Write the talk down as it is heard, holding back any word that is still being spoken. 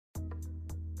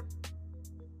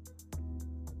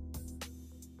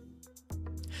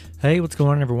Hey, what's going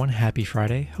on, everyone? Happy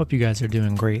Friday. Hope you guys are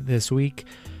doing great this week.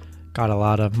 Got a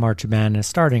lot of March Madness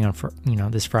starting on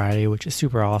this Friday, which is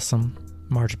super awesome.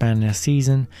 March Madness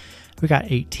season. We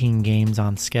got 18 games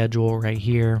on schedule right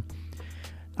here.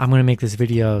 I'm going to make this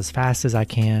video as fast as I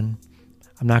can.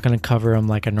 I'm not going to cover them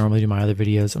like I normally do my other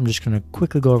videos. I'm just going to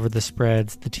quickly go over the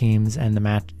spreads, the teams, and the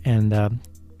match and the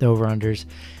over-unders.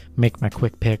 Make my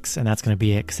quick picks, and that's going to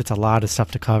be it because it's a lot of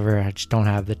stuff to cover. I just don't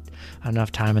have enough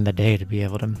time in the day to be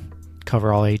able to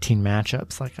cover all 18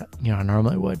 matchups like I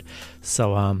normally would.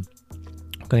 So I'm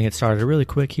going to get started really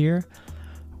quick here.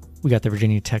 We got the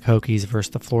Virginia Tech Hokies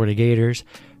versus the Florida Gators.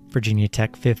 Virginia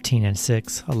Tech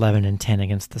 15-6, 11-10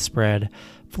 against the spread.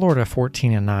 Florida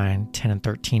 14-9,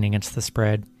 10-13 against the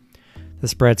spread. The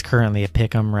spread's currently a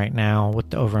pick'em right now with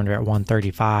the over/under at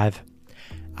 135.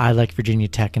 I like Virginia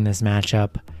Tech in this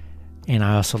matchup, and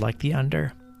I also like the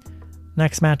under.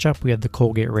 Next matchup, we have the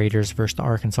Colgate Raiders versus the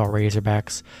Arkansas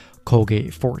Razorbacks.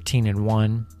 Colgate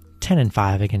 14-1,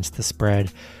 10-5 against the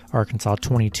spread. Arkansas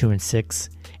 22-6,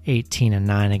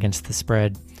 18-9 against the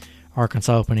spread.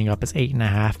 Arkansas opening up as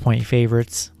 8.5-point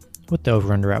favorites with the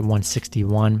over/under at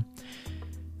 161.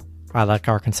 I like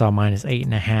Arkansas minus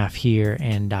 8.5 here,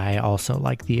 and I also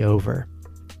like the over.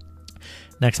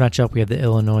 Next matchup, we have the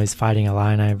Illinois Fighting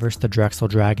Illini versus the Drexel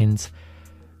Dragons.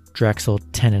 Drexel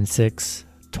 10-6,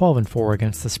 12-4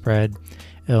 against the spread.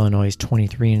 Illinois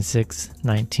 23-6,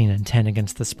 19-10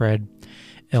 against the spread.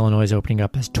 Illinois opening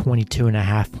up as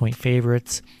 22.5-point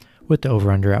favorites with the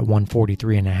over/under at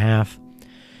 143.5.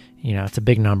 It's a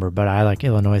big number, but I like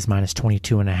Illinois minus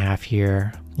 22.5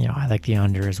 here. I like the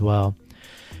under as well.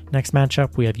 Next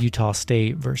matchup, we have Utah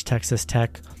State versus Texas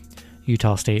Tech.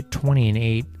 Utah State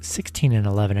 20-8,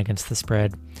 16-11 against the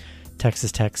spread.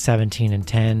 Texas Tech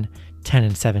 17-10,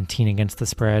 10-17 against the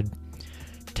spread.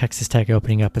 Texas Tech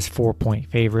opening up as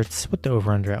 4-point favorites with the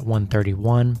over/under at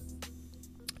 131.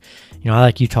 I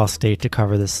like Utah State to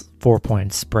cover this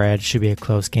 4-point spread. Should be a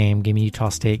close game. Give me Utah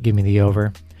State. Give me the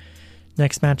over.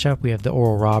 Next matchup, we have the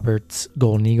Oral Roberts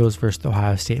Golden Eagles versus the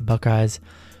Ohio State Buckeyes.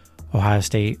 Ohio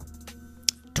State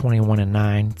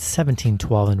 21-9,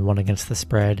 17-12-1 against the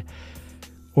spread.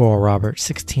 Oral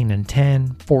Roberts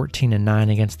 16-10,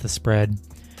 14-9 against the spread.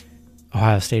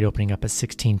 Ohio State opening up as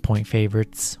 16-point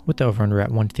favorites with the over/under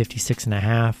at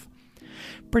 156.5.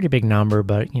 Pretty big number,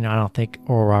 but I don't think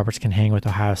Oral Roberts can hang with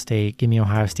Ohio State. Give me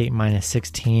Ohio State minus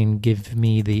 16. Give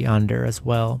me the under as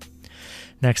well.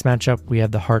 Next matchup, we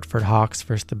have the Hartford Hawks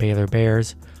versus the Baylor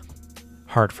Bears.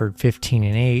 Hartford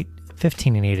 15-8,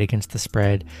 15-8 against the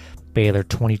spread. Baylor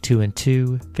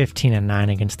 22-2,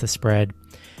 15-9 against the spread.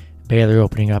 Baylor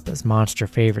opening up as monster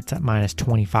favorites at minus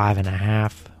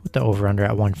 25.5 with the over/under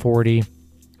at 140.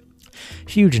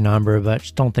 Huge number, but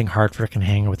just don't think Hartford can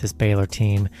hang with this Baylor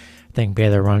team. I think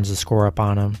Baylor runs the score up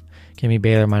on them. Give me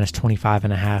Baylor minus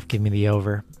 25.5. Give me the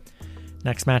over.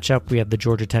 Next matchup, we have the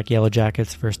Georgia Tech Yellow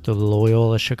Jackets versus the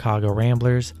Loyola Chicago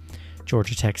Ramblers.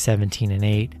 Georgia Tech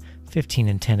 17-8,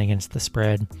 15-10 against the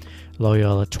spread.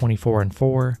 Loyola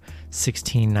 24-4,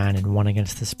 16-9-1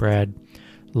 against the spread.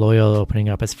 Loyola opening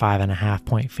up as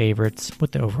 5.5-point favorites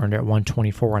with the over/under at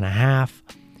 124.5.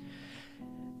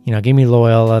 Give me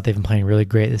Loyola. They've been playing really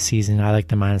great this season. I like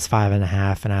the minus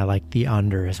 5.5, and I like the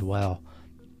under as well.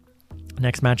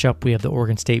 Next matchup, we have the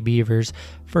Oregon State Beavers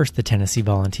versus the Tennessee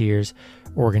Volunteers.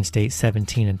 Oregon State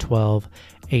 17-12,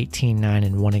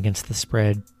 18-9-1 against the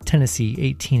spread. Tennessee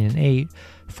 18-8,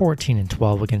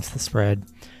 14-12 against the spread.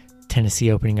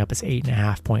 Tennessee opening up as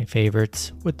 8.5-point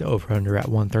favorites with the over/under at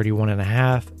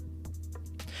 131.5.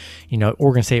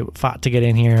 Oregon State fought to get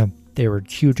in here. They were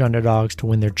huge underdogs to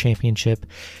win their championship.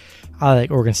 I like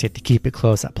Oregon State to keep it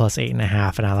close at plus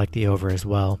 8.5, and I like the over as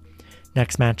well.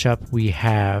 Next matchup, we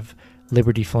have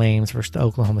Liberty Flames versus the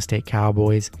Oklahoma State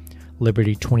Cowboys.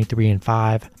 Liberty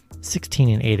 23-5,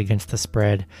 16-8 against the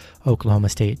spread. Oklahoma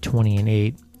State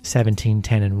 20-8,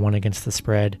 17-10-1 against the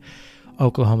spread.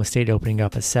 Oklahoma State opening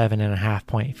up as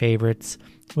 7.5-point favorites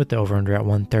with the over/under at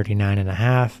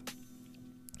 139.5.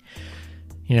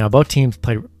 Both teams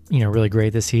played really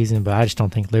great this season, but I just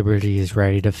don't think Liberty is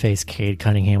ready to face Cade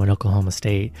Cunningham and Oklahoma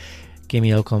State. Give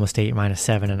me Oklahoma State minus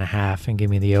 7.5 and give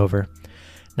me the over.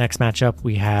 Next matchup,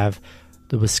 we have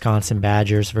the Wisconsin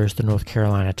Badgers versus the North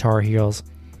Carolina Tar Heels.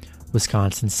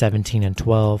 Wisconsin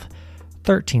 17-12,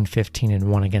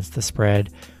 13-15-1 against the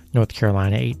spread. North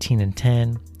Carolina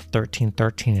 18-10,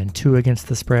 13-13-2 against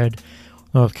the spread.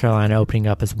 North Carolina opening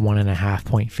up as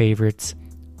 1.5-point favorites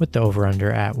with the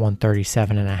over/under at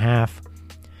 137.5.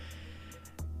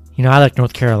 I like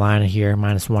North Carolina here,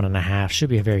 minus 1.5. Should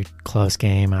be a very close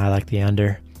game. I like the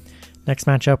under. Next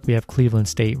matchup, we have Cleveland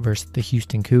State versus the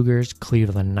Houston Cougars.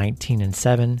 Cleveland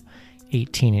 19-7,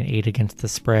 18-8 against the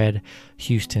spread.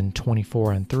 Houston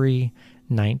 24-3,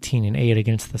 19-8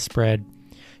 against the spread.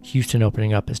 Houston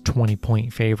opening up as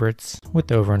 20-point favorites with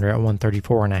the over-under at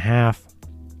 134.5.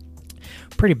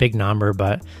 Pretty big number,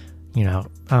 but I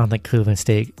don't think Cleveland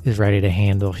State is ready to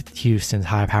handle Houston's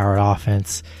high-powered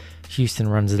offense. Houston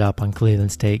runs it up on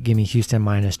Cleveland State. Give me Houston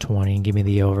minus 20 and give me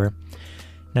the over.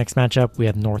 Next matchup, we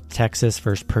have North Texas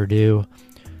versus Purdue.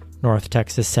 North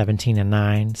Texas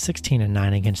 17-9,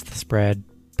 16-9 against the spread.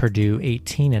 Purdue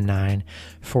 18-9,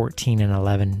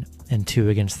 14-11 and 2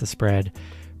 against the spread.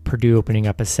 Purdue opening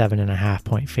up as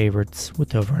 7.5-point favorites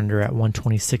with over/under at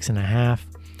 126.5.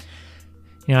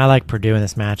 I like Purdue in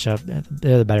this matchup.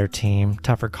 They're the better team,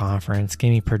 tougher conference. Give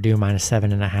me Purdue minus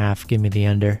 7.5. Give me the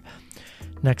under.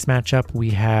 Next matchup,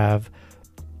 we have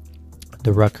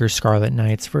the Rutgers Scarlet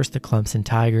Knights versus the Clemson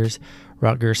Tigers.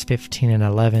 Rutgers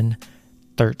 15-11,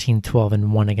 13-12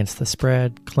 and 1 against the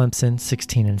spread. Clemson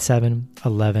 16-7,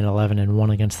 11-11 and 1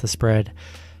 against the spread.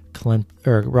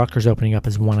 Rutgers opening up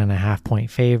as 1.5-point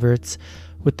favorites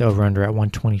with the over/under at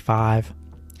 125.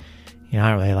 I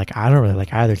don't really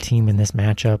like either team in this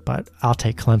matchup, but I'll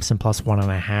take Clemson plus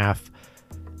 1.5.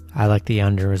 I like the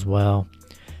under as well.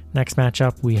 Next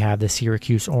matchup, we have the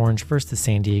Syracuse Orange versus the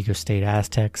San Diego State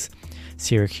Aztecs.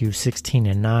 Syracuse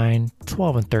 16-9,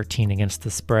 12-13 against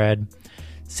the spread.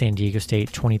 San Diego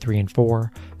State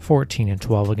 23-4,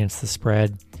 14-12 against the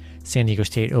spread. San Diego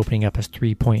State opening up as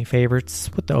 3-point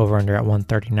favorites with the over/under at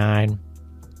 139.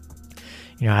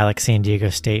 I like San Diego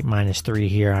State minus 3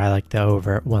 here. I like the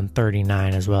over at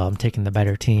 139 as well. I'm taking the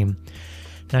better team.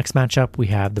 Next matchup, we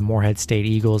have the Morehead State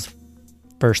Eagles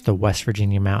versus the West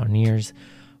Virginia Mountaineers.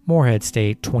 Morehead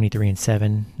State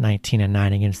 23-7,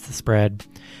 19-9 against the spread.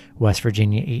 West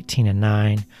Virginia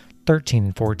 18-9,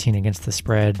 13-14 against the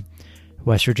spread.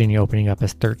 West Virginia opening up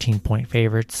as 13-point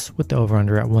favorites with the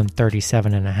over/under at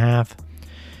 137.5.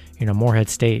 Morehead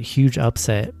State, huge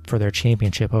upset for their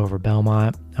championship over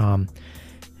Belmont.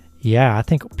 I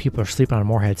think people are sleeping on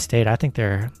Morehead State. I think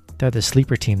they're the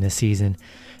sleeper team this season.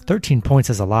 13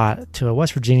 points is a lot to a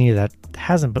West Virginia that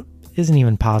isn't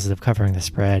even positive covering the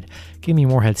spread. Give me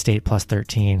Morehead State plus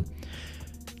 13.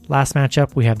 Last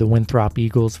matchup, we have the Winthrop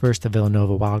Eagles versus the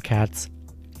Villanova Wildcats.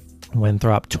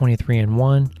 Winthrop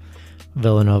 23-1,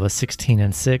 Villanova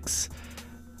 16-6.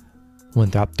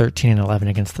 Winthrop 13-11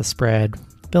 against the spread.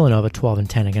 Villanova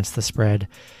 12-10 against the spread.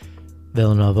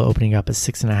 Villanova opening up as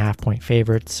 6.5-point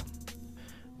favorites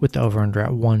with the over/under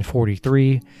at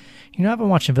 143. I've been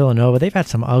watching Villanova. They've had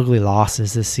some ugly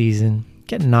losses this season,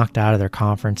 getting knocked out of their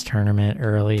conference tournament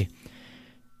early.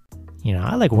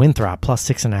 I like Winthrop plus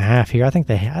 6.5 here. I think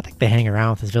they hang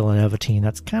around with this Villanova team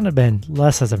that's kind of been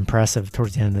less as impressive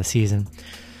towards the end of the season.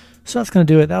 So that's going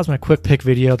to do it. That was my quick pick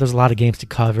video. There's a lot of games to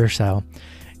cover, so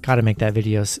got to make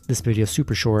this video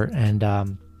super short. And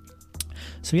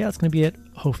so yeah, that's going to be it.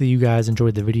 Hopefully you guys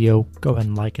enjoyed the video. Go ahead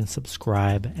and like and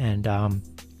subscribe. And I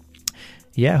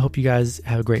hope you guys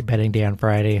have a great betting day on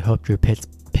Friday. Hope your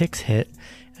picks hit.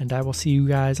 And I will see you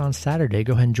guys on Saturday.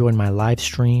 Go ahead and join my live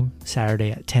stream Saturday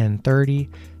at 10:30.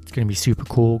 It's going to be super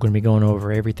cool. Going to be going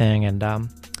over everything and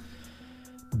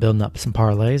building up some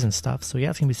parlays and stuff. So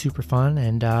yeah, it's going to be super fun.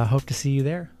 And hope to see you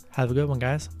there. Have a good one,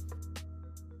 guys.